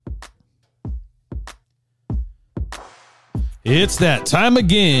It's that time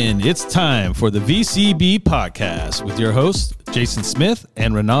again. It's time for the VCB podcast with your hosts, Jason Smith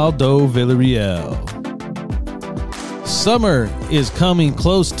and Ronaldo Villareal. Summer is coming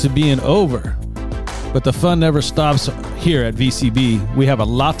close to being over, but the fun never stops here at VCB. We have a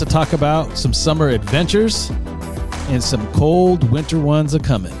lot to talk about, some summer adventures, and some cold winter ones are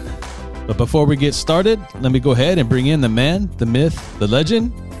coming. But before we get started, let me go ahead and bring in the man, the myth, the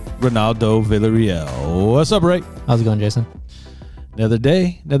legend, Ronaldo Villareal. What's up, Ray? How's it going, Jason? Another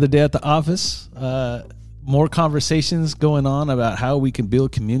day at the office. More conversations going on about how we can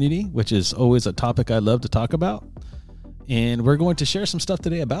build community, which is always a topic I love to talk about. And we're going to share some stuff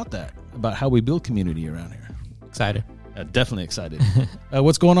today about that, about how we build community around here. Excited. Definitely excited.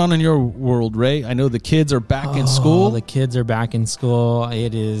 What's going on in your world, Ray? I know the kids are back in school. The kids are back in school.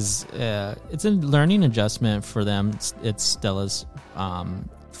 It is, it's a learning adjustment for them. It's Stella's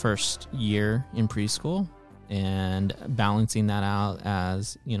first year in preschool, and balancing that out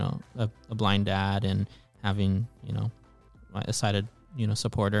as, you know, a blind dad and having, you know, a sighted, you know,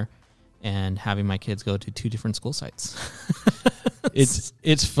 supporter, and having my kids go to two different school sites.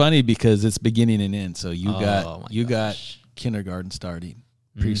 It's funny because it's beginning and end. So you got kindergarten starting,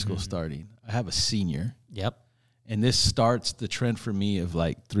 preschool starting. I have a senior. Yep. And this starts the trend for me of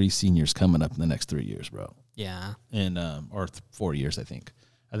like 3 seniors coming up in the next 3 years, bro. Yeah. And or 4 years, I think.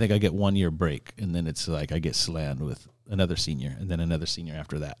 I think I get 1 year break, and then it's like I get slammed with another senior, and then another senior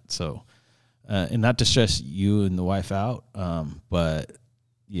after that. So, and not to stress you and the wife out, but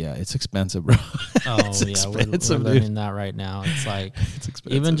yeah, it's expensive, bro. We're learning that right now. It's like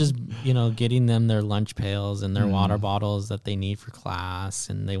even just, you know, getting them their lunch pails and their water bottles that they need for class,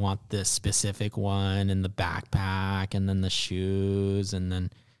 and they want this specific one, and the backpack, and then the shoes, and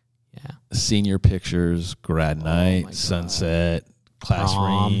then senior pictures, grad night, sunset. Class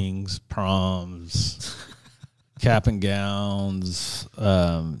rings, proms, cap and gowns.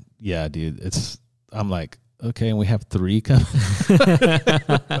 Yeah, dude, I'm like, okay, and we have 3 coming.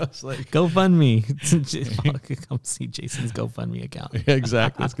 I was like, GoFundMe. Come see Jason's GoFundMe account. Yeah,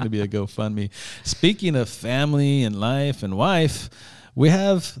 exactly. It's going to be a GoFundMe. Speaking of family and life and wife, we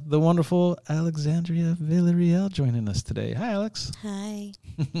have the wonderful Alexandria Villareal joining us today. Hi, Alex. Hi.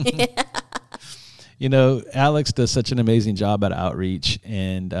 You know, Alex does such an amazing job at outreach,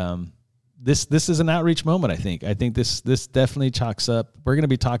 and this is an outreach moment, I think. I think this definitely chalks up. We're going to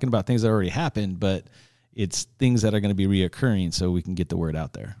be talking about things that already happened, but it's things that are going to be reoccurring so we can get the word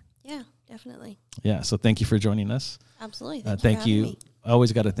out there. Yeah, definitely. Yeah, so thank you for joining us. Absolutely. Thank you. I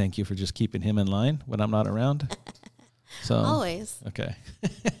always got to thank you for just keeping him in line when I'm not around. So always. Okay.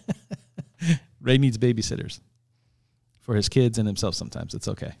 Ray needs babysitters for his kids and himself sometimes. It's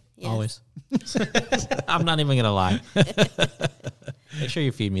okay. Yes. Always. I'm not even going to lie. Make sure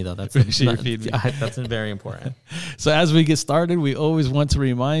you feed me, though. That's very important. So as we get started, we always want to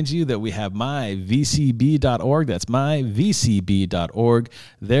remind you that we have myvcb.org. That's myvcb.org.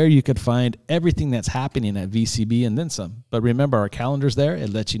 There you can find everything that's happening at VCB and then some. But remember, our calendar's there.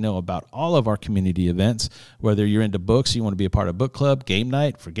 It lets you know about all of our community events, whether you're into books, you want to be a part of book club, game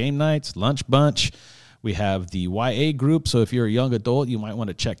night for game nights, lunch bunch. We have the YA group, so if you're a young adult, you might want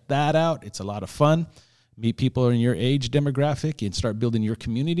to check that out. It's a lot of fun. Meet people in your age demographic and start building your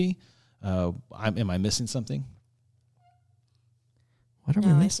community. Am I missing something? What are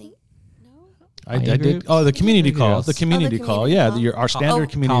we missing? No. I did. Oh, the community call. The community call. Yeah, our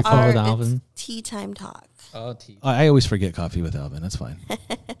standard community call. With Alvin. Tea time talk. Oh, tea. I always forget coffee with Alvin. That's fine.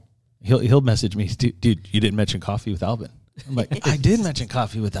 He'll message me, dude, you didn't mention coffee with Alvin. I'm like, I did mention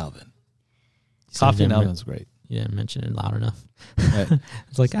coffee with Alvin. Coffee and Alvin's great. You didn't mention it loud enough. Right.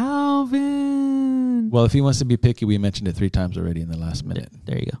 It's like, Alvin. Well, if he wants to be picky, we mentioned it 3 times already in the last minute.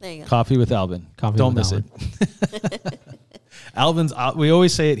 There you go. There you go. Coffee with Alvin. Don't miss it. Alvin's, we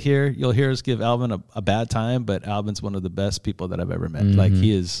always say it here. You'll hear us give Alvin a bad time, but Alvin's one of the best people that I've ever met. Mm-hmm. Like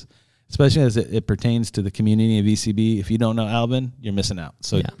he is, especially as it pertains to the community of VCB. If you don't know Alvin, you're missing out.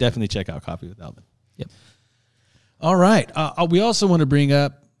 So definitely check out Coffee with Alvin. Yep. All right. We also want to bring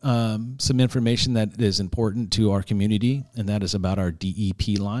up some information that is important to our community, and that is about our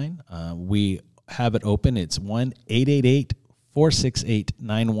DEP line. We have it open. It's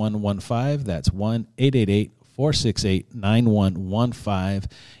 1-888-468-9115. That's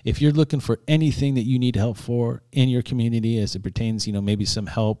 1-888-468-9115. If you're looking for anything that you need help for in your community as it pertains, you know, maybe some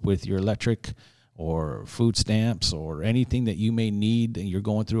help with your electric or food stamps or anything that you may need and you're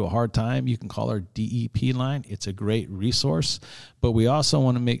going through a hard time, you can call our DEP line. It's a great resource. But we also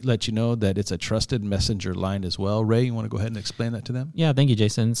want to let you know that it's a trusted messenger line as well. Ray, you want to go ahead and explain that to them? Yeah, thank you,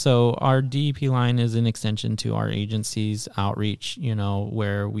 Jason. So our DEP line is an extension to our agency's outreach, you know,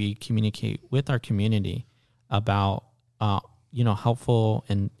 where we communicate with our community about helpful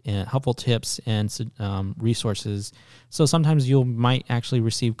and helpful tips and resources. So sometimes you might actually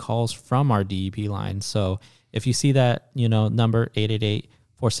receive calls from our DEP line. So if you see that, number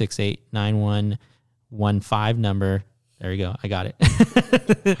 888-468-9115 number, there you go. I got it.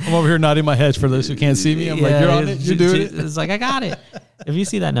 I'm over here nodding my head for those who can't see me. I'm like, you're on it. You're doing it. It's like, I got it. If you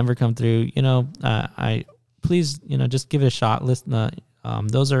see that number come through, please, just give it a shot. Listen,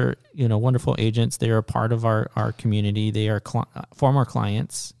 those are, wonderful agents. They are a part of our community. They are former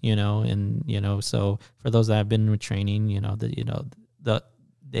clients, so for those that have been with training,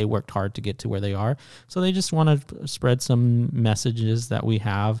 they worked hard to get to where they are. So they just want to spread some messages that we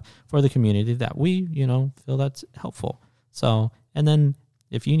have for the community that we, feel that's helpful. So, and then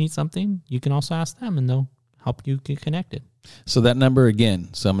if you need something, you can also ask them and they'll help you get connected. So that number again,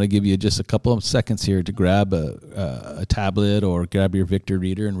 so I'm going to give you just a couple of seconds here to grab a tablet or grab your Victor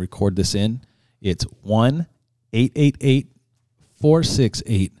Reader and record this in. It's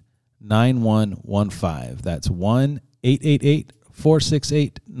 1-888-468-9115. That's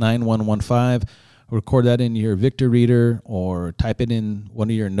 1-888-468-9115. Record that in your Victor Reader or type it in one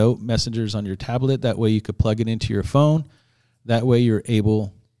of your note messengers on your tablet. That way you could plug it into your phone. That way you're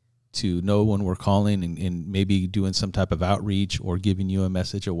able to know when we're calling and maybe doing some type of outreach or giving you a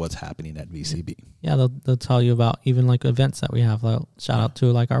message of what's happening at VCB. Yeah, they'll tell you about even like events that we have. Shout out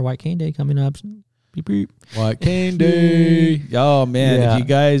to like our White Cane Day coming up. Beep, beep. White Cane Day. Oh man, if you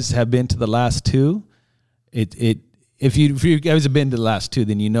guys have been to the last two, if you guys have been to the last two,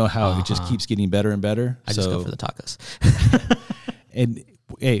 then you know how it just keeps getting better and better. I just go for the tacos. And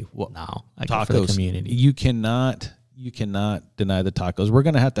hey, well, no, I tacos, go for the community. You cannot deny the tacos. We're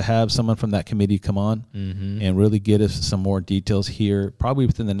going to have someone from that committee come on and really get us some more details here, probably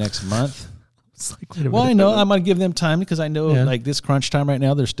within the next month. Well, I know I'm going to give them time because I know like this crunch time right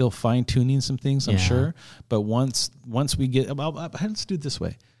now, they're still fine tuning some things, I'm sure. But once we get, let's do it this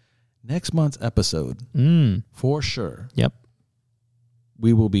way. Next month's episode, for sure. Yep.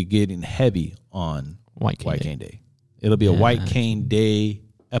 We will be getting heavy on White Cane Day. It'll be a White Cane Day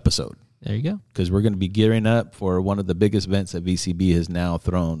episode. There you go. Because we're going to be gearing up for one of the biggest events that VCB has now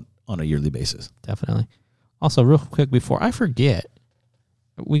thrown on a yearly basis. Definitely. Also, real quick before I forget,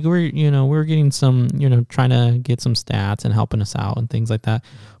 we were getting some, trying to get some stats and helping us out and things like that.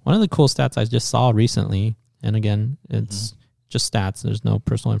 One of the cool stats I just saw recently, and again, it's just stats. There's no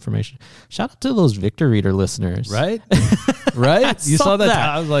personal information. Shout out to those Victor Reader listeners. Right? Right? You saw that?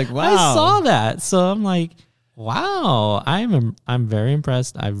 I was like, wow. I saw that. So I'm like, wow, I'm very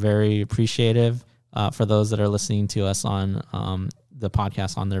impressed. I'm very appreciative for those that are listening to us on the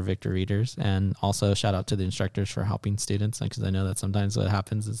podcast on their Victor Readers. And also shout out to the instructors for helping students, because I know that sometimes what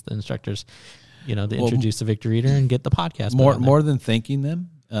happens is the instructors, they introduce the Victor Reader and get the podcast. More than thanking them,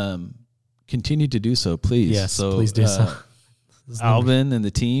 continue to do so, please. Yes, please do so. Alvin and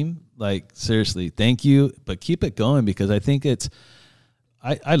the team, like seriously, thank you. But keep it going because I think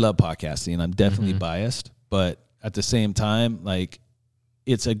I love podcasting. I'm definitely biased. But at the same time, like,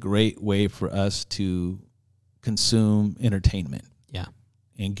 it's a great way for us to consume entertainment. Yeah.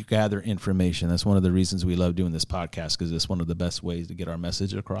 And gather information. That's one of the reasons we love doing this podcast, because it's one of the best ways to get our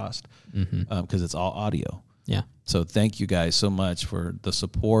message across, because it's all audio. Yeah. So thank you guys so much for the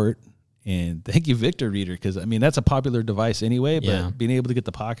support. And thank you, Victor Reader, because, that's a popular device anyway, but being able to get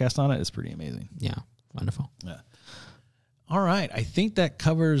the podcast on it is pretty amazing. Yeah. Wonderful. Yeah. All right. I think that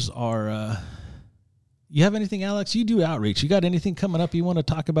covers our... You have anything, Alex? You do outreach. You got anything coming up you want to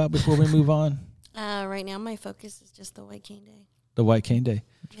talk about before we move on? Right now, my focus is just the White Cane Day. The White Cane Day.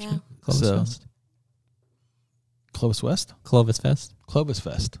 Yeah. Clovis Fest. Clovis West? Clovis Fest. Clovis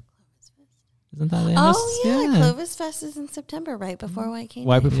Fest. Isn't that the Clovis Fest is in September, right before White Cane Day.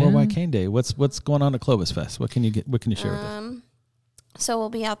 Right before White Cane Day. What's going on at Clovis Fest? What can you share with us? So we'll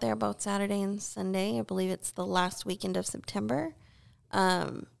be out there both Saturday and Sunday. I believe it's the last weekend of September.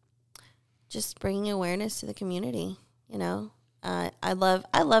 Just bringing awareness to the community. I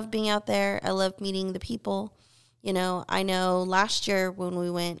love being out there. I love meeting the people. I know last year when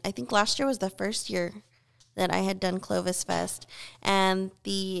we went, I think last year was the first year that I had done Clovis Fest, and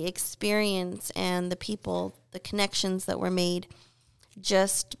the experience and the people, the connections that were made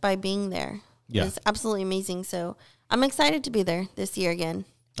just by being there was absolutely amazing. So I'm excited to be there this year again.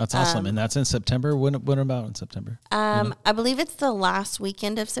 That's awesome. And that's in September? When about in September? I believe it's the last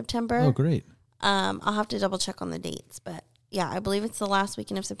weekend of September. Oh, great. I'll have to double check on the dates, but yeah, I believe it's the last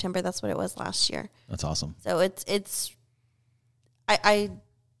weekend of September. That's what it was last year. That's awesome. So it's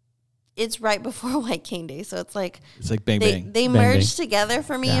right before White Cane Day. So it's like bang, bang. They merged together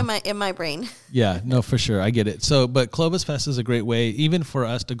for me in my brain. Yeah, no, for sure. I get it. So, but Clovis Fest is a great way, even for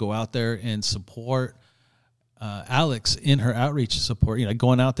us to go out there and support Alex in her outreach support,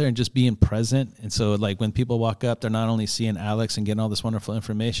 going out there and just being present. And so like when people walk up, they're not only seeing Alex and getting all this wonderful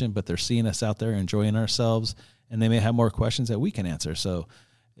information, but they're seeing us out there enjoying ourselves, and they may have more questions that we can answer. So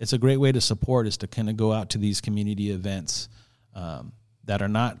it's a great way to support, is to kind of go out to these community events that are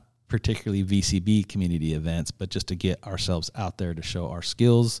not particularly VCB community events, but just to get ourselves out there to show our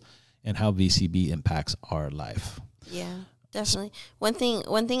skills and how VCB impacts our life. Yeah, definitely. One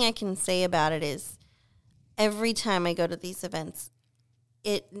thing I can say about it is, every time I go to these events,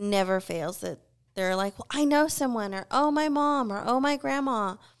 it never fails that they're like, well, I know someone, or, oh, my mom, or, oh, my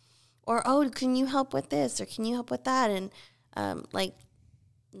grandma, or, oh, can you help with this, or can you help with that? And like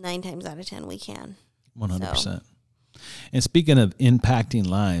 9 times out of 10, we can. 100%. So. And speaking of impacting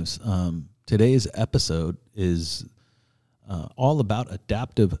lives, today's episode is all about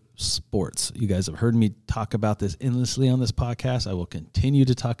adaptive sports. You guys have heard me talk about this endlessly on this podcast. I will continue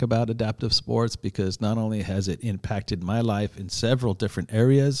to talk about adaptive sports because not only has it impacted my life in several different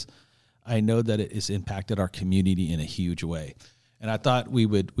areas, I know that it has impacted our community in a huge way. And I thought we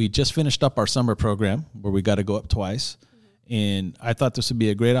just finished up our summer program where we got to go up twice. Mm-hmm. And I thought this would be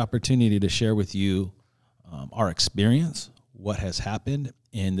a great opportunity to share with you our experience, what has happened.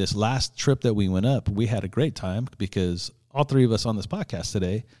 And this last trip that we went up, we had a great time because all 3 of us on this podcast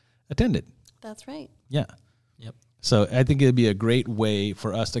today attended. That's right. Yeah. Yep. So I think it'd be a great way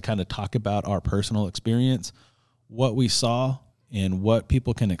for us to kind of talk about our personal experience, what we saw, and what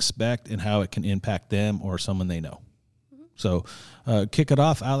people can expect and how it can impact them or someone they know. Mm-hmm. So kick it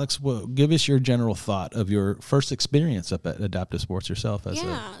off, Alex. Give us your general thought of your first experience up at Adaptive Sports yourself as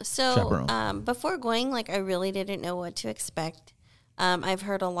a chaperone. Before going, I really didn't know what to expect. I've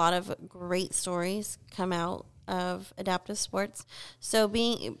heard a lot of great stories come out of adaptive sports. So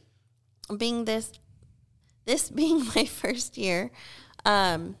being this being my first year,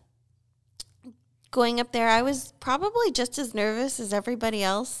 going up there, I was probably just as nervous as everybody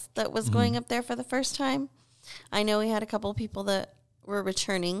else that was going up there for the first time. I know we had a couple of people that were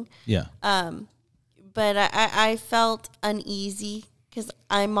returning. Yeah. But I felt uneasy because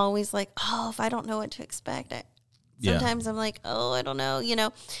I'm always like, oh, if I don't know what to expect, sometimes I'm like, oh, I don't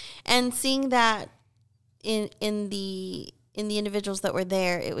know, and seeing that in the individuals that were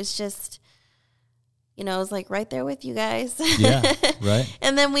there, it was just, I was like right there with you guys. Yeah, right.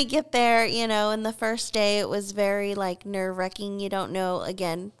 And then we get there, and the first day it was very nerve-wracking. You don't know,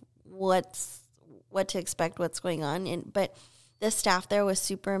 again, what to expect, what's going on. But the staff there was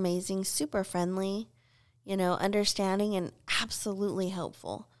super amazing, super friendly, understanding and absolutely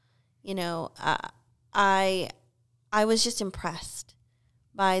helpful. I was just impressed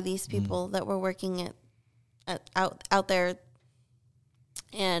by these people that were working out there,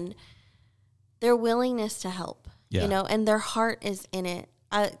 and their willingness to help, and their heart is in it.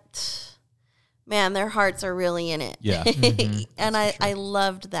 Their hearts are really in it. Yeah. And I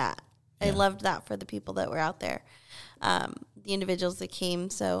loved that. Yeah. I loved that for the people that were out there, the individuals that came.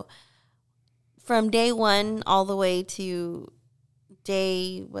 So from day 1 all the way to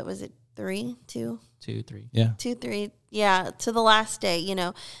day, what was it? 3, 2? 2, 3. Yeah. 2, 3. Yeah. To the last day,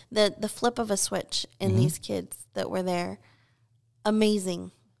 the flip of a switch in these kids that were there.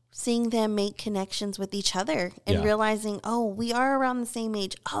 Amazing. Seeing them make connections with each other and realizing, oh, we are around the same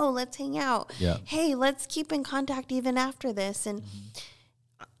age. Oh, let's hang out. Yeah. Hey, let's keep in contact even after this. And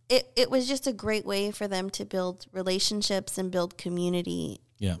it was just a great way for them to build relationships and build community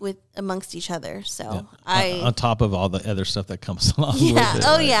amongst each other. So on top of all the other stuff that comes along with it.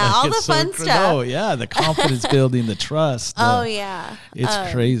 Oh, yeah. All the fun stuff. Oh, yeah. The confidence building, the trust.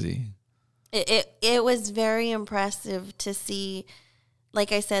 It's crazy. It was very impressive to see.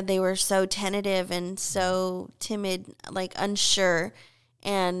 Like I said, they were so tentative and so timid, unsure.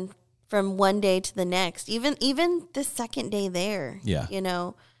 And from one day to the next, even the second day there,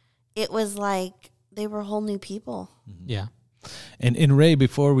 it was like they were whole new people. Yeah. And Ray,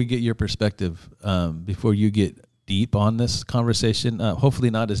 before we get your perspective, before you get deep on this conversation, hopefully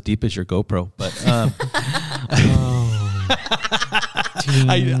not as deep as your GoPro, but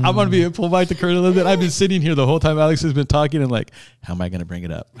I'm going to pull back the curtain a little bit. I've been sitting here the whole time Alex has been talking and how am I going to bring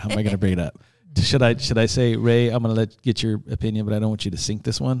it up? How am I going to bring it up? Should I say, Ray, I'm going to get your opinion, but I don't want you to sync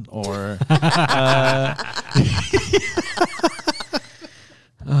this one? Or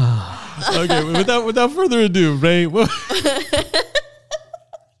okay, without further ado, Ray, without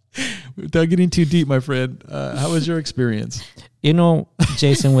getting too deep, my friend, how was your experience?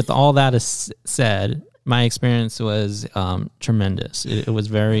 Jason, with all that said, my experience was tremendous. It was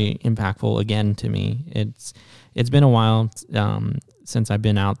very impactful again to me. It's been a while since I've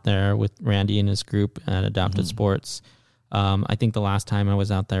been out there with Randy and his group at Adaptive Sports. I think the last time I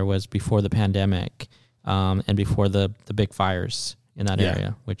was out there was before the pandemic. and before the big fires in that Yeah.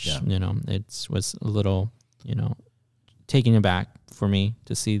 area, which, Yeah. it was a little, taking it back for me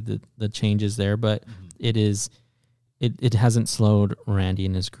to see the changes there. But it is, it hasn't slowed Randy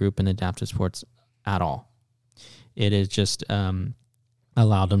and his group in adaptive sports at all. It has just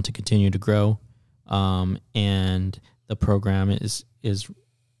allowed them to continue to grow, and the program is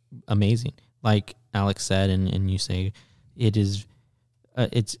amazing. Like Alex said, and you say, it is,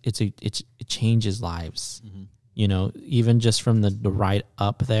 it changes lives. Even just from the ride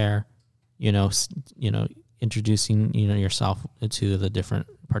up there, introducing yourself to the different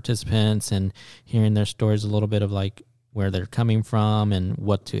participants and hearing their stories, a little bit of like where they're coming from and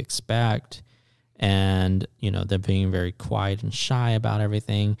what to expect. And, they're being very quiet and shy about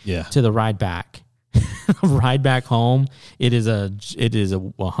everything. Yeah. To the ride back. Ride back home, it is a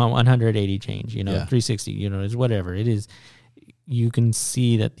 180 change, 360, it's whatever it is. You can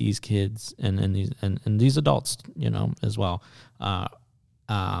see that these kids and these adults, as well,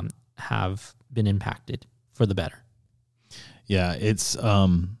 have been impacted for the better. Yeah, it's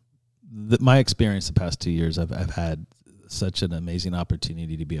my experience the past 2 years. I've had such an amazing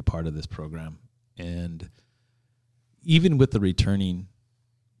opportunity to be a part of this program, and even with the returning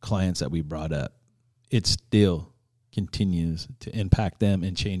clients that we brought up, it still continues to impact them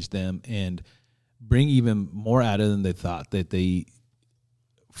and change them and bring even more out of them than they thought that they.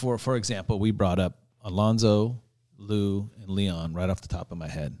 For example, we brought up Alonzo, Lou, and Leon right off the top of my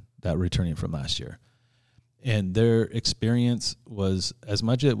head that were returning from last year. And their experience was, as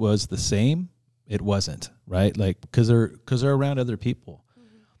much as it was the same, it wasn't, right? Like, because they're around other people.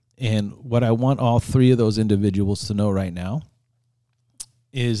 And what I want all three of those individuals to know right now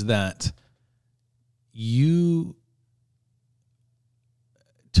is that you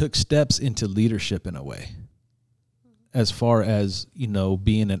took steps into leadership in a way, as far as,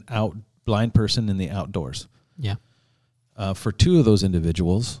 being an blind person in the outdoors. Yeah. For two of those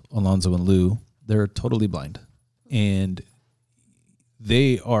individuals, Alonzo and Lou, they're totally blind. And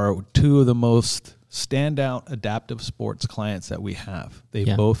they are two of the most standout adaptive sports clients that we have.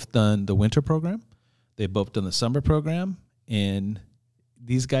 They've both done the winter program. They've both done the summer program. And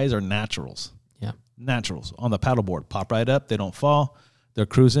these guys are naturals. Yeah. Naturals. On the paddleboard. Pop right up. They don't fall. They're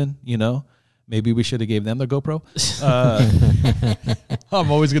cruising, Maybe we should have gave them the GoPro.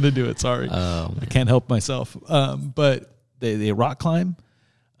 I'm always going to do it. Sorry. I can't help myself. But they rock climb.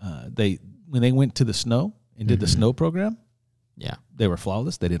 When they went to the snow and did the snow program, they were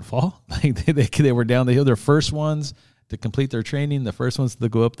flawless. They didn't fall. Like they were down the hill. They're first ones to complete their training. The first ones to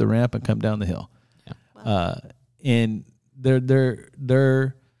go up the ramp and come down the hill. Yeah. Wow. And they're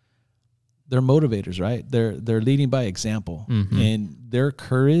motivators, right? They're leading by example, and their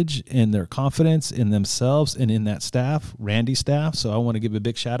courage and their confidence in themselves and in that staff, Randy's staff. So I want to give a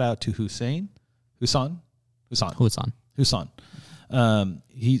big shout out to Husan.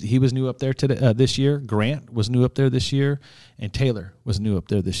 He was new up there this year. Grant was new up there this year, and Taylor was new up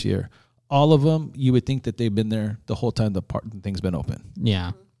there this year. All of them, you would think that they've been there the whole time the thing's been open.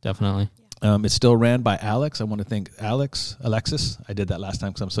 Yeah, definitely. It's still ran by Alex. I want to thank Alexis. I did that last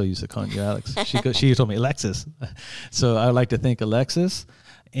time because I'm so used to calling you Alex. She told me Alexis. So I'd like to thank Alexis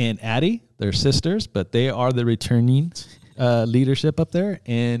and Addie. They're sisters, but they are the returning leadership up there.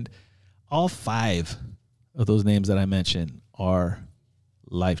 And all five of those names that I mentioned are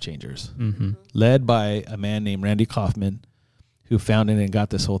life changers, led by a man named Randy Kaufman, who founded and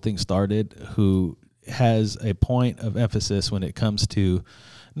got this whole thing started, who has a point of emphasis when it comes to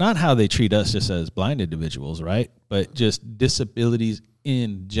not how they treat us just as blind individuals, right? But just disabilities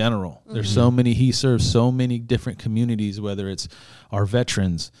in general. There's so many, he serves so many different communities, whether it's our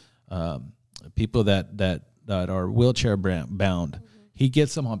veterans, people that are wheelchair bound. He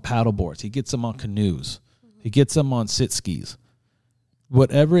gets them on paddle boards. He gets them on canoes. He gets them on sit skis.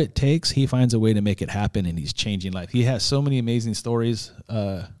 Whatever it takes, he finds a way to make it happen, and he's changing life. He has so many amazing stories.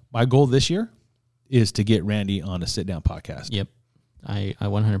 My goal this year is to get Randy on a sit-down podcast. Yep. I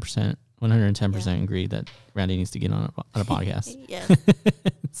 100%, 110% agree that Randy needs to get on a podcast. Yeah.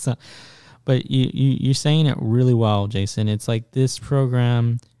 So, but you're saying it really well, Jason. It's like this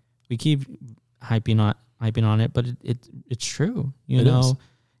program, we keep hyping on it, but it's true.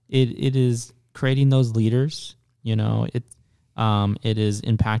 It is creating those leaders. It is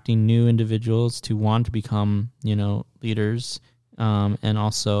impacting new individuals to want to become leaders, and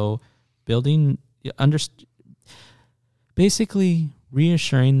also building basically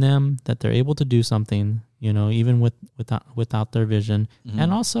reassuring them that they're able to do something, even without their vision,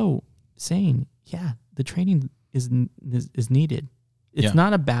 and also saying, the training is needed. It's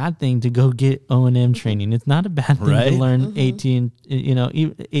not a bad thing to go get O&M training. It's not a bad thing to learn AT and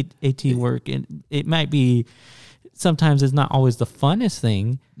AT work. And it might be, sometimes it's not always the funnest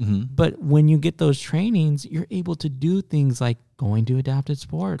thing, but when you get those trainings, you're able to do things like going to adapted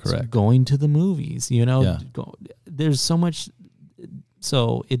sports, going to the movies. There's so much.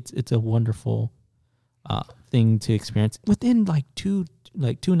 So it's a wonderful thing to experience within like two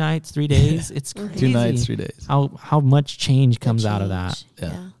nights, 3 days. It's crazy. 2 nights, 3 days. How much change comes out of that.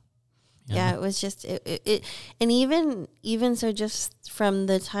 Yeah, it was just it and even so, just from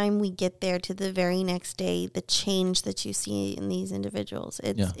the time we get there to the very next day, the change that you see in these individuals,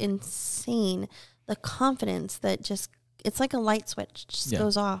 it's insane. The confidence that just, it's like a light switch just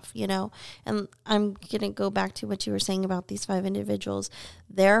goes off, And I'm going to go back to what you were saying about these 5 individuals.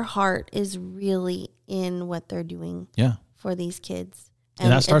 Their heart is really in what they're doing for these kids.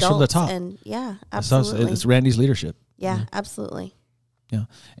 And that starts from the top. And absolutely. It's Randy's leadership. Yeah, absolutely. Yeah.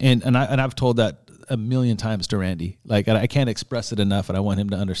 And I've told that a million times to Randy. Like, I can't express it enough, and I want him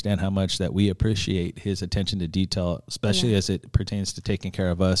to understand how much that we appreciate his attention to detail, especially as it pertains to taking care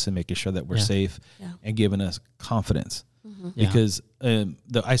of us and making sure that we're safe and giving us confidence. Because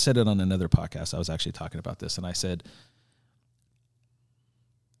I said it on another podcast. I was actually talking about this, and I said,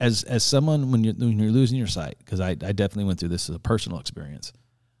 as someone, when you're losing your sight, because I definitely went through this as a personal experience,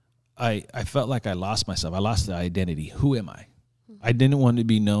 I felt like I lost myself. I lost the identity. Who am I? I didn't want to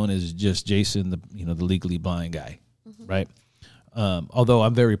be known as just Jason, the legally blind guy, right? Although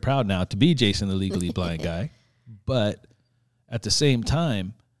I'm very proud now to be Jason, the legally blind guy, but at the same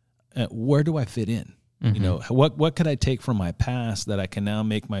time, where do I fit in? What could I take from my past that I can now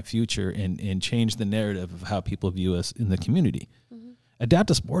make my future and change the narrative of how people view us in the community?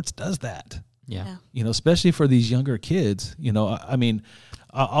 Adaptive sports does that. Yeah. Especially for these younger kids. I mean,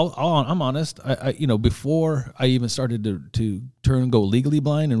 I'm honest. I before I even started to turn and go legally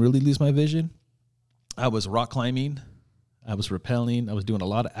blind and really lose my vision, I was rock climbing, I was rappelling, I was doing a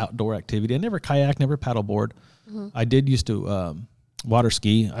lot of outdoor activity. I never kayaked, never paddleboard. I did used to water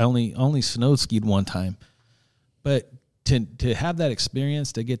ski. I only snow skied one time, but to have that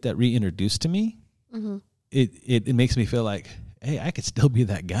experience, to get that reintroduced to me, it makes me feel like, hey, I could still be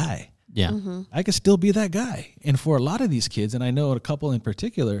that guy. Yeah. I could still be that guy. And for a lot of these kids, and I know a couple in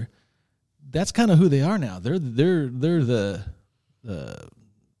particular, that's kind of who they are now. They're the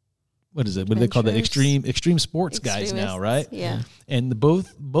what is it? What do they call the extreme sports guys now, right? Yeah. And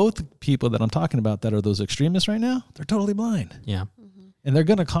both people that I'm talking about that are those extremists right now, they're totally blind. Yeah. And they're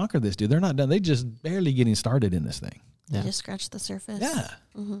going to conquer this, dude. They're not done. They just barely getting started in this thing. They just scratched the surface. Yeah.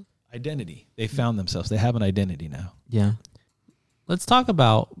 Identity. They found themselves. They have an identity now. Yeah. Let's talk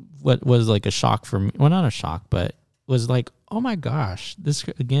about what was like a shock for me. Well, not a shock, but was like, oh my gosh, this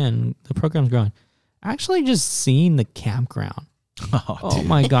again, the program's growing. Actually, just seeing the campground. Oh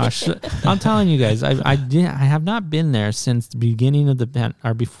my gosh! I'm telling you guys, I have not been there since the beginning of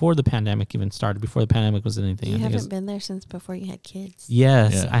or before the pandemic even started. Before the pandemic was anything. You haven't been there since before you had kids.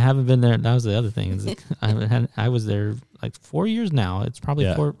 Yes, I haven't been there. That was the other thing. I was there like 4 years now. It's probably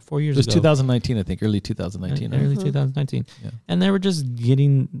 4 years ago. It was 2019, I think, early 2019. Early 2019. Yeah. And they were just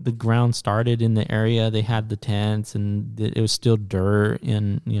getting the ground started in the area. They had the tents, and it was still dirt,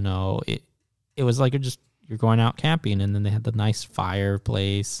 and it was like you're going out camping, and then they had the nice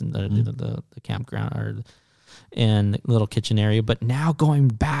fireplace and the campground and the little kitchen area. But now going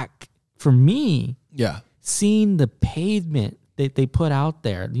back for me, seeing the pavement that they put out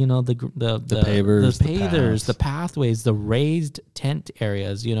there, the pavers, the pathways, the raised tent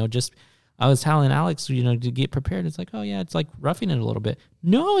areas, I was telling Alex, to get prepared. It's like, oh yeah, it's like roughing it a little bit.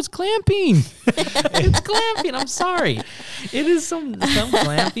 No, it's glamping. It's glamping. I'm sorry. It is some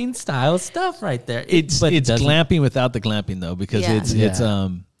glamping style stuff right there. It's glamping without the glamping though, because it's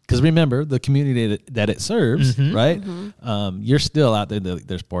because remember the community that it serves, right? You're still out there.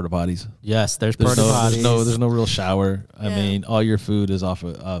 There's porta potties. Yes, there's porta potties. There's no real shower. I mean, all your food is off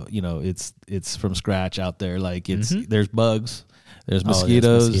of, it's from scratch out there. Like there's bugs. There's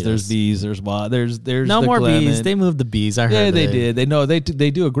mosquitoes, there's bees, there's no more bees. They moved the bees. I heard. Yeah, they did. They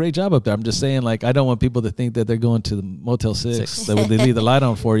do a great job up there. I'm just saying, like, I don't want people to think that they're going to the Motel 6 that they leave the light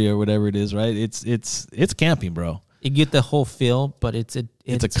on for you or whatever it is, right? It's camping, bro. You get the whole feel, but it's a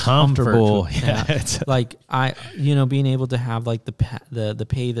comfortable. Yeah, it's like being able to have like the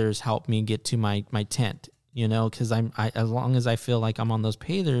pathers help me get to my tent. Because as long as I feel like I'm on those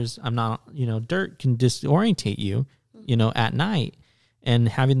pathers, I'm not. Dirt can disorientate you. At night, and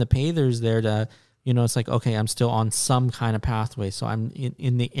having the pathers there to, it's like, okay, I'm still on some kind of pathway. So I'm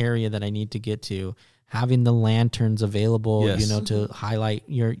in the area that I need to get to. Having the lanterns available, to highlight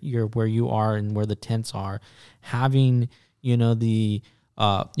your where you are and where the tents are. Having, the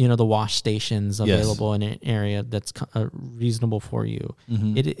wash stations available in an area that's reasonable for you.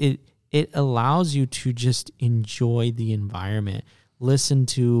 Mm-hmm. It allows you to just enjoy the environment, listen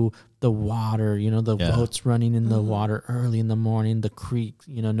to the water, the boats running in the water early in the morning, the creek,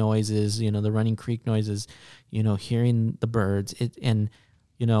 noises, the running creek noises, hearing the birds. It's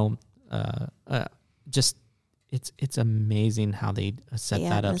amazing how they set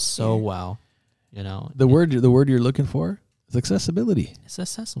that up so well. The word you're looking for is accessibility. It's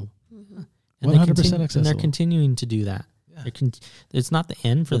accessible. Mm-hmm. 100% accessible. And they're continuing to do that. Yeah. It's not the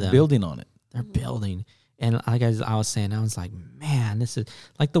end for them. They're building on it. They're building. And like I was saying, I was like, man, this is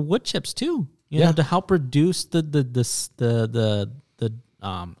like the wood chips too. To help reduce the dust. The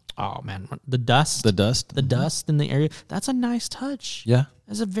dust in the area. That's a nice touch. Yeah,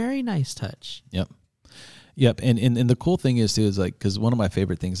 that's a very nice touch. Yep. And the cool thing is too is like, because one of my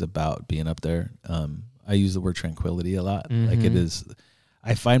favorite things about being up there, I use the word tranquility a lot. Mm-hmm. Like it is,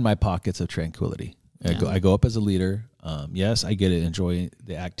 I find my pockets of tranquility. I go up as a leader. Yes, I get to enjoy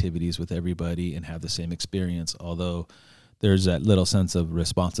the activities with everybody and have the same experience, although there's that little sense of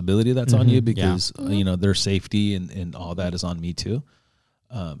responsibility that's on you because, their safety and all that is on me too.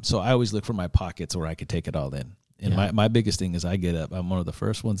 So I always look for my pockets where I could take it all in. And my biggest thing is I get up. I'm one of the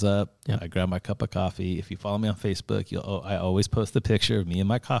first ones up. I grab my cup of coffee. If you follow me on Facebook, I always post a picture of me and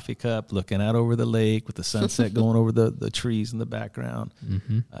my coffee cup looking out over the lake with the sunset going over the trees in the background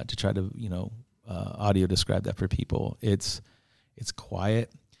to try to, audio describe that for people. It's quiet.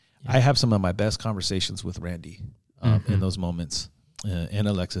 I have some of my best conversations with Randy in those moments, and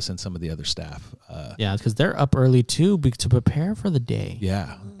Alexis and some of the other staff. Because they're up early too to prepare for the day.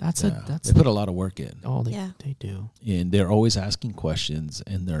 Yeah, they put a lot of work in. Oh, they do, and they're always asking questions,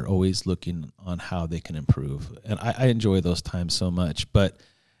 and they're always looking on how they can improve. And I enjoy those times so much. But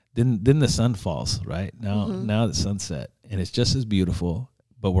then the sun falls right now the sunset, and it's just as beautiful.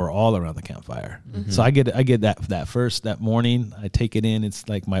 But we're all around the campfire. Mm-hmm. So I get that morning, I take it in. It's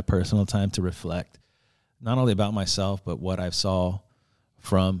like my personal time to reflect, not only about myself, but what I saw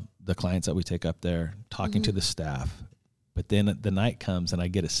from the clients that we take up there, talking to the staff. But then the night comes and I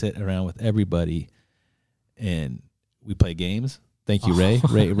get to sit around with everybody and we play games. Thank you, Ray.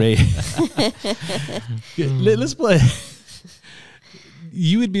 Ray. Let's play.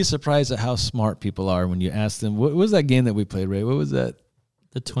 You would be surprised at how smart people are when you ask them, what was that game that we played, Ray? What was that?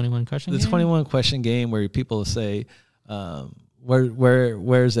 The 21 question game? The 21 question game where people say,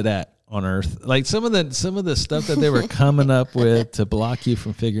 where is it at on Earth? Like some of the stuff that they were coming up with to block you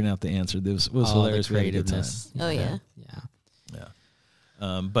from figuring out the answer. This was hilarious. The creativeness. Oh yeah.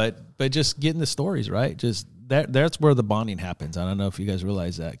 But just getting the stories right, just that's where the bonding happens. I don't know if you guys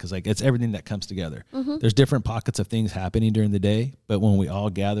realize that because like it's everything that comes together. Mm-hmm. There's different pockets of things happening during the day, but when we all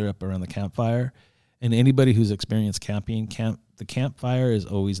gather up around the campfire, and anybody who's experienced camping, the campfire is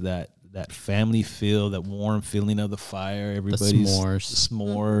always that family feel, that warm feeling of the fire. Everybody's the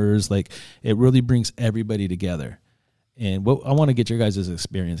s'mores. Like it really brings everybody together. And what I want to get your guys'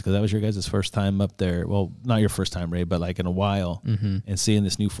 experience, because that was your guys' first time up there. Well, not your first time, Ray, but like in a while, and seeing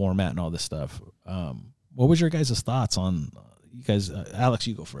this new format and all this stuff. What was your guys' thoughts on you guys? Alex,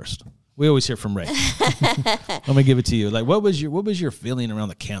 you go first. We always hear from Ray. I'm gonna give it to you. Like, what was your feeling around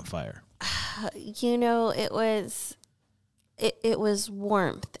the campfire? It was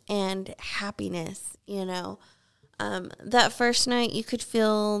warmth and happiness. That first night you could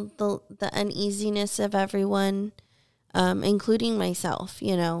feel the uneasiness of everyone, including myself.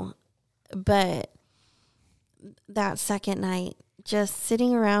 But that second night, just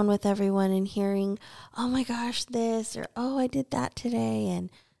sitting around with everyone and hearing, oh my gosh, this, or oh, I did that today, and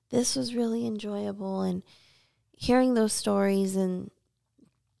this was really enjoyable, and hearing those stories and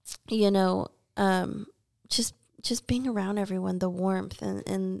just being around everyone, the warmth,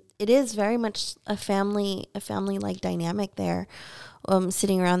 and it is very much a family like dynamic there,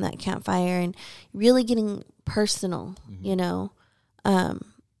 sitting around that campfire and really getting personal,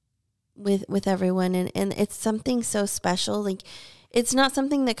 with everyone, and it's something so special. Like it's not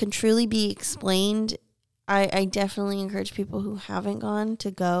something that can truly be explained. I definitely encourage people who haven't gone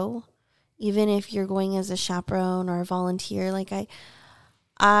to go, even if you're going as a chaperone or a volunteer. Like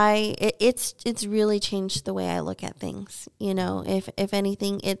it's really changed the way I look at things. If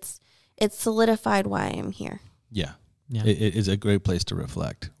anything, it's solidified why I'm here. Yeah. It is a great place to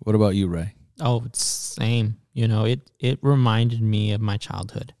reflect. What about you, Ray? Oh, it's same. It reminded me of my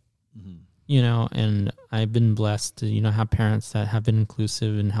childhood. And I've been blessed to, have parents that have been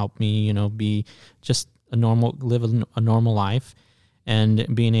inclusive and helped me, be just live a normal life,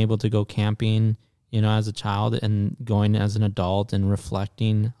 and being able to go camping, as a child and going as an adult and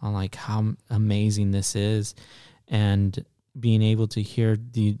reflecting on like how amazing this is. And being able to hear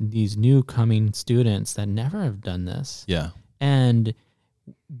these new coming students that never have done this. Yeah. And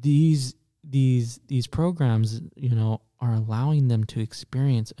these programs, are allowing them to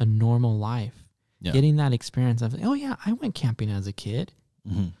experience a normal life. Yeah. Getting that experience of, oh yeah, I went camping as a kid.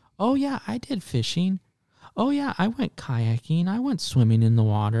 Mm-hmm. Oh yeah, I did fishing. Oh yeah, I went kayaking. I went swimming in the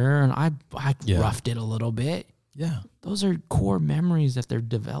water, and I roughed it a little bit. Yeah. Those are core memories that they're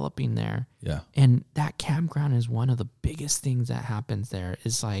developing there. Yeah. And that campground is one of the biggest things that happens there.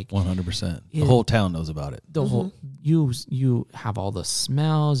 Is like 100%. The whole town knows about it. The whole you have all the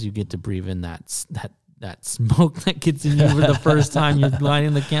smells. You get to breathe in that smoke that gets in you for the first time. You're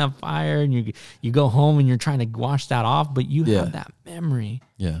lighting the campfire, and you go home and you're trying to wash that off, but you have that memory.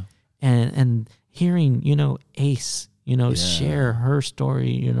 Yeah. And hearing, Ace, share her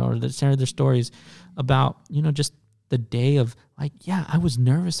story, share their stories about, just the day of like, yeah, I was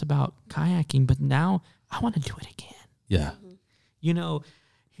nervous about kayaking, but now I want to do it again. Yeah.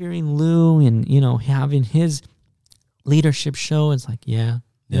 Hearing Lou and, having his leadership show, it's like,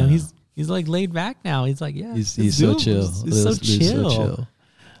 he's like laid back now. He's like, yeah, he's so chill. He's so chill.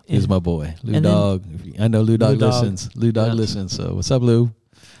 He's my boy, Lou Dog. I know Lou Dog listens. Lou Dog listens. So what's up, Lou?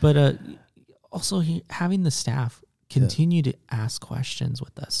 But also having the staff continue to ask questions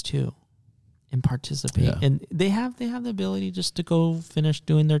with us too, and participate. Yeah. And they have the ability just to go finish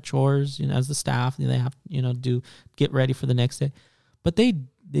doing their chores. As the staff, they have get ready for the next day. But they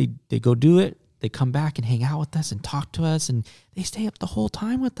go do it. They come back and hang out with us and talk to us, and they stay up the whole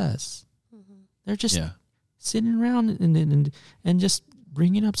time with us. Mm-hmm. They're just sitting around and just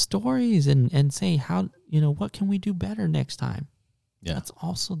bringing up stories and say how what can we do better next time. Yeah, that's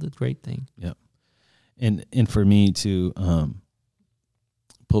also the great thing. Yep. And for me to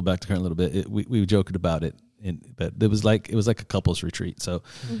pull back to current a little bit, we joked about it, but it was like a couples retreat. So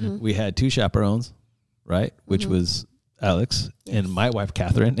we had 2 chaperones, right? Which was Alex and my wife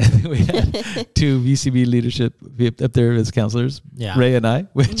Catherine, and we had 2 VCB leadership up there as counselors, Rey and I,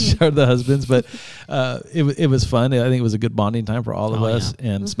 which are the husbands. But it was fun. I think it was a good bonding time for all of us,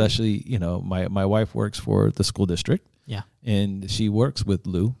 and especially my wife works for the school district. Yeah. And she works with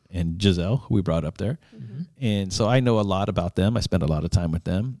Lou and Giselle, who we brought up there. Mm-hmm. And so I know a lot about them. I spent a lot of time with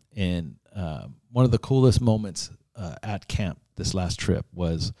them. And one of the coolest moments at camp this last trip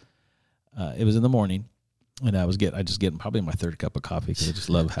was it was in the morning, and I just getting probably my 3rd cup of coffee because I just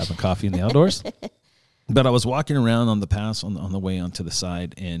love having coffee in the outdoors. But I was walking around on the pass on the way onto the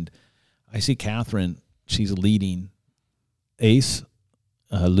side, and I see Catherine. She's leading Ace,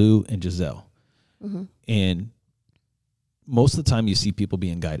 Lou, and Giselle. Mm-hmm. And most of the time you see people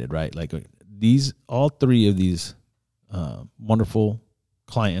being guided, right? Like all 3 of these wonderful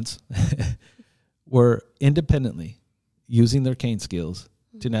clients were independently using their cane skills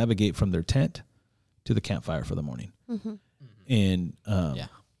to navigate from their tent to the campfire for the morning. Mm-hmm. And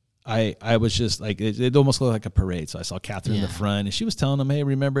I was just like, it almost looked like a parade. So I saw Catherine in the front, and she was telling them, hey,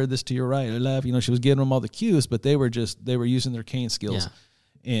 remember this to your right or left. She was giving them all the cues, but they were using their cane skills.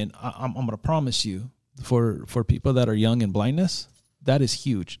 Yeah. And I'm going to promise you, for people that are young in blindness, that is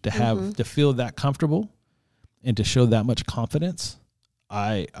huge to have to feel that comfortable and to show that much confidence.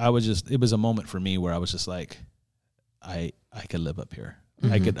 It was a moment for me where I was just like, I could live up here.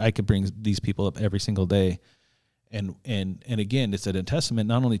 I could bring these people up every single day. And again, it's a testament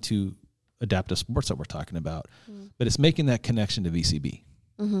not only to adaptive sports that we're talking about, but it's making that connection to VCB,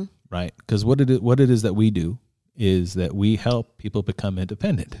 right? Because what it is that we do is that we help people become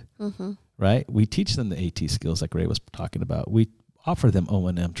independent, right? We teach them the AT skills like Ray was talking about. We offer them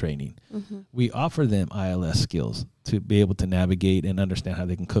O&M training. We offer them ILS skills to be able to navigate and understand how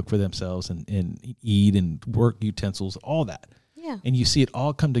they can cook for themselves and eat and work utensils, all that. Yeah. And you see it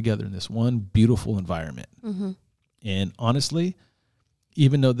all come together in this one beautiful environment. And honestly,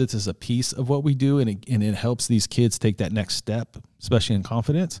 even though this is a piece of what we do and it helps these kids take that next step, especially in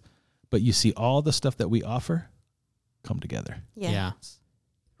confidence, but you see all the stuff that we offer come together. Yeah.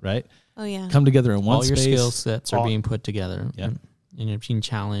 Right? Oh, yeah. Come together in one all space. All your skill sets are being put together. Yeah. And you're being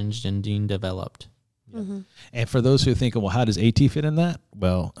challenged and being developed. And for those who are thinking, well, how does AT fit in that?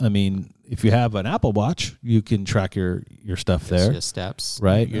 Well, I mean, if you have an Apple Watch, you can track your stuff there. Your steps.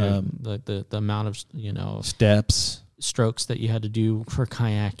 Right. The amount of, steps, strokes that you had to do for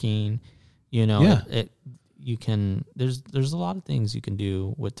kayaking, there's a lot of things you can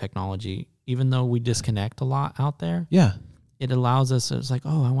do with technology, even though we disconnect a lot out there. Yeah. It allows us, it's like,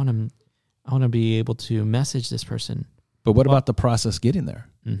 oh, I want to be able to message this person. But what about the process getting there?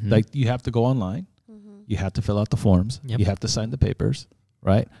 Like you have to go online. You have to fill out the forms. Yep. You have to sign the papers,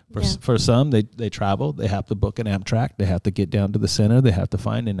 right? For some, they travel. They have to book an Amtrak. They have to get down to the center. They have to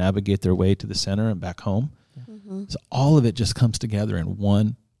find and navigate their way to the center and back home. So all of it just comes together in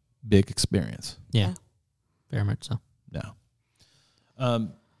one big experience. Yeah. Very much so. Yeah.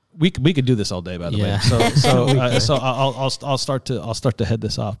 We could do this all day, by the way. Yeah. So I'll start to head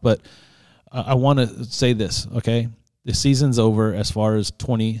this off, but I want to say this. Okay, the season's over as far as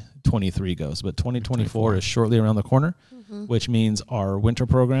 2023 goes, but 2024 is shortly around the corner, which means our winter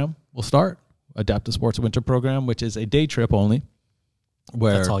program will start. Adaptive Sports Winter Program, which is a day trip only.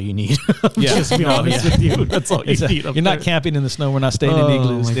 Where that's all you need. Yeah, Just to be honest with you, that's all you need. You're not camping in the snow. We're not staying in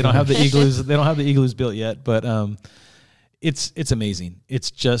igloos. They don't have the igloos. They don't have the igloos built yet, but it's amazing.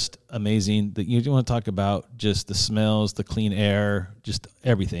 It's just amazing that you want to talk about just the smells, the clean air, just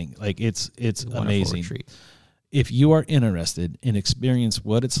everything. Like it's amazing. Retreat. If you are interested in experience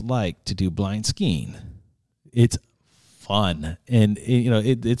what it's like to do blind skiing, it's fun. And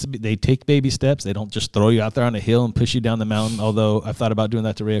they take baby steps. They don't just throw you out there on a hill and push you down the mountain. Although I've thought about doing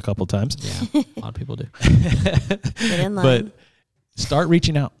that to Ray a couple times. Yeah, a lot of people do. Get in line. But start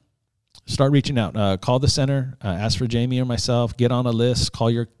reaching out. Call the center. Ask for Jamie or myself. Get on a list. Call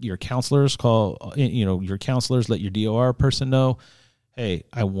your counselors. Call your counselors. Let your DOR person know. Hey,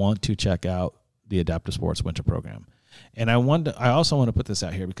 I want to check out the Adaptive Sports Winter Program. And I also want to put this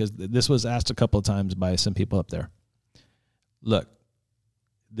out here because this was asked a couple of times by some people up there. Look,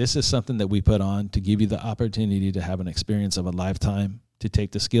 this is something that we put on to give you the opportunity to have an experience of a lifetime, to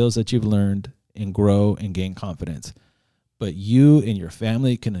take the skills that you've learned and grow and gain confidence. But you and your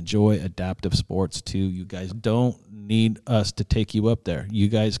family can enjoy adaptive sports too. You guys don't need us to take you up there. You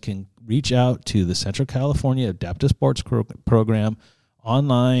guys can reach out to the Central California Adaptive Sports Program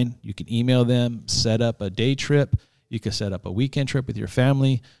online. You can email them, set up a day trip. You can set up a weekend trip with your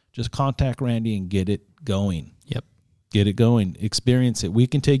family. Just contact Randy and get it going. Yep. Get it going. Experience it. We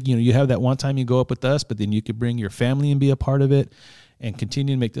can take, you have that one time you go up with us, but then you could bring your family and be a part of it and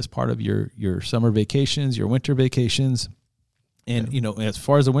continue to make this part of your summer vacations, your winter vacations. And, as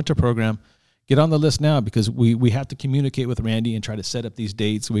far as the winter program, get on the list now because we have to communicate with Randy and try to set up these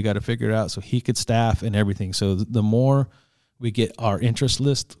dates. We got to figure it out so he could staff and everything. So the more we get our interest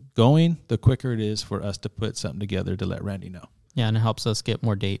list going, the quicker it is for us to put something together to let Randy know. Yeah, and it helps us get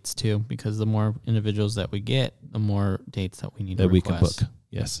more dates too, because the more individuals that we get, the more dates that we need to request. We can book.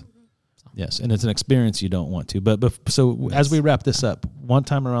 Yes. Yes, and it's an experience you don't want to. But so as we wrap this up, one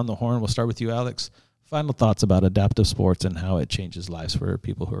time around the horn, we'll start with you, Alex. Final thoughts about adaptive sports and how it changes lives for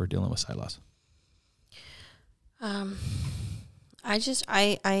people who are dealing with sight loss. I'm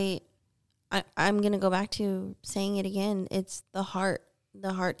going to go back to saying it again. It's the heart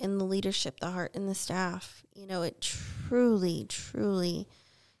in the leadership, the heart in the staff. It truly, truly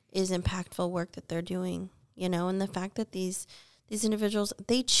is impactful work that they're doing, and the fact that these individuals,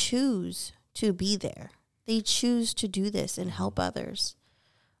 they choose to be there. They choose to do this and help others.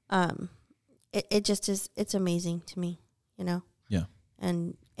 It just is, it's amazing to me, Yeah.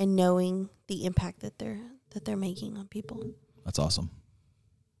 And knowing the impact that they're making on people. That's awesome.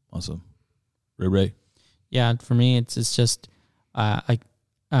 Awesome. Ray. Yeah, for me, it's just I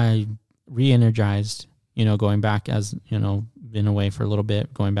re-energized, going back as, been away for a little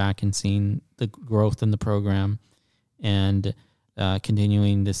bit, going back and seeing the growth in the program and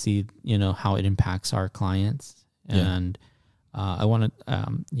continuing to see, how it impacts our clients. Yeah. And I want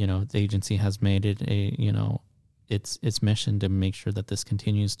to, the agency has made it its mission to make sure that this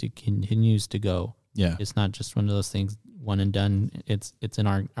continues to go. Yeah. It's not just one of those things, one and done. It's in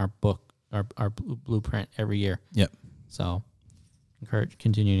our book, our blueprint every year. Yep. So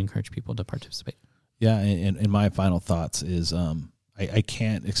continue to encourage people to participate. Yeah. And my final thoughts is, I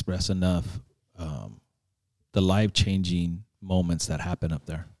can't express enough, the life-changing moments that happen up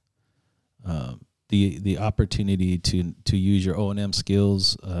there. The opportunity to use your O&M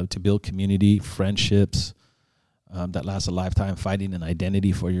skills, to build community, friendships, that last a lifetime, fighting an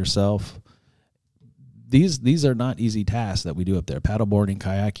identity for yourself. These are not easy tasks that we do up there. Paddleboarding,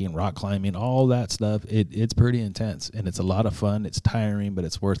 kayaking, rock climbing, all that stuff. It's pretty intense and it's a lot of fun. It's tiring, but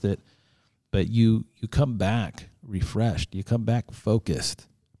it's worth it. But you come back refreshed. You come back focused,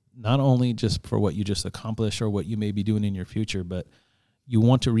 not only just for what you just accomplished or what you may be doing in your future, but you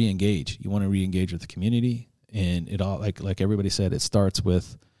want to re-engage. You want to re-engage with the community. And it all, like everybody said, it starts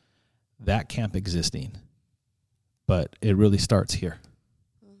with that camp existing. But it really starts here,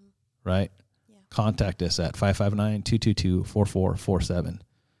 right? Yeah. Contact us at 559-222-4447.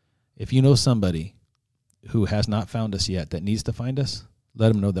 If you know somebody who has not found us yet that needs to find us,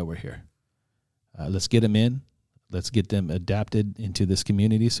 let them know that we're here. Let's get them in. Let's get them adapted into this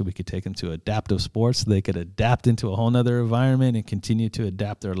community so we could take them to adaptive sports. So they could adapt into a whole nother environment and continue to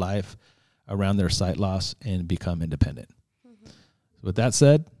adapt their life around their sight loss and become independent. Mm-hmm. So with that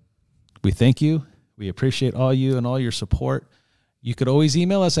said, we thank you. We appreciate all you and all your support. You could always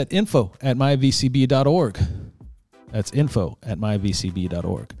email us at info@myvcb.org. That's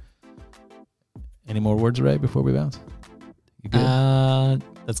info@myvcb.org. Any more words, Ray, before we bounce? You good?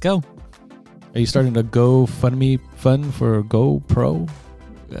 Let's go. Are you starting to GoFundMe fund for GoPro?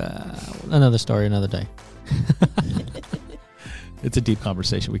 Another story, another day. It's a deep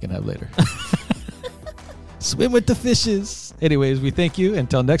conversation we can have later. Swim with the fishes. Anyways, we thank you.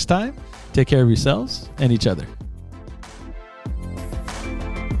 Until next time, take care of yourselves and each other.